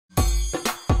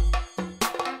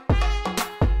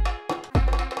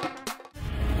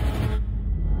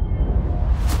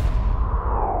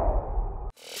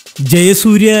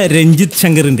Jayasurya Ranjith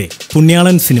ശങ്കറിൻ്റെ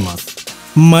Punyalan cinemas.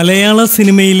 മലയാള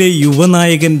സിനിമയിലെ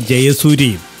യുവനായകൻ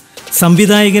ജയസൂര്യയും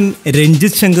സംവിധായകൻ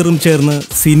രഞ്ജിത്ത് ശങ്കറും ചേർന്ന്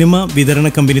സിനിമ വിതരണ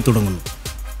കമ്പനി തുടങ്ങുന്നു.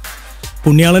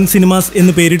 പുണ്യാളൻ സിനിമാസ്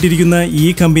എന്ന് പേരിട്ടിരിക്കുന്ന ഈ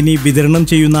കമ്പനി വിതരണം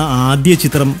ചെയ്യുന്ന ആദ്യ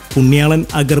ചിത്രം പുണ്യാളൻ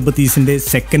അഗർബത്തീസിൻ്റെ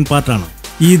സെക്കൻഡ് പാർട്ടാണ്.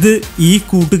 ഇത് ഈ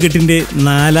കൂട്ടുകെട്ടിൻ്റെ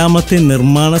 4ാമത്തെ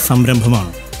നിർമ്മാണ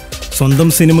സംരംഭമാണ്.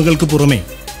 സ്വന്തം സിനിമകൾക്ക് പുറമെ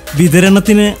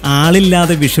വിതരണത്തിന്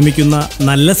ആളില്ലാതെ വിഷമിക്കുന്ന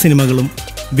നല്ല സിനിമകളും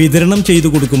വിതരണം ചെയ്തു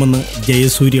കൊടുക്കുമെന്ന്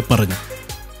ജയസൂര്യ പറഞ്ഞു.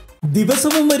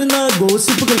 ദിവസവും വരുന്ന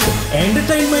ഗോസിപ്പുകൾക്കും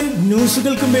എന്റർടൈൻമെന്റ്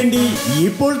ന്യൂസുകൾക്കും വേണ്ടി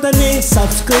ഇപ്പോൾ തന്നെ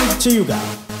സബ്സ്ക്രൈബ് ചെയ്യുക.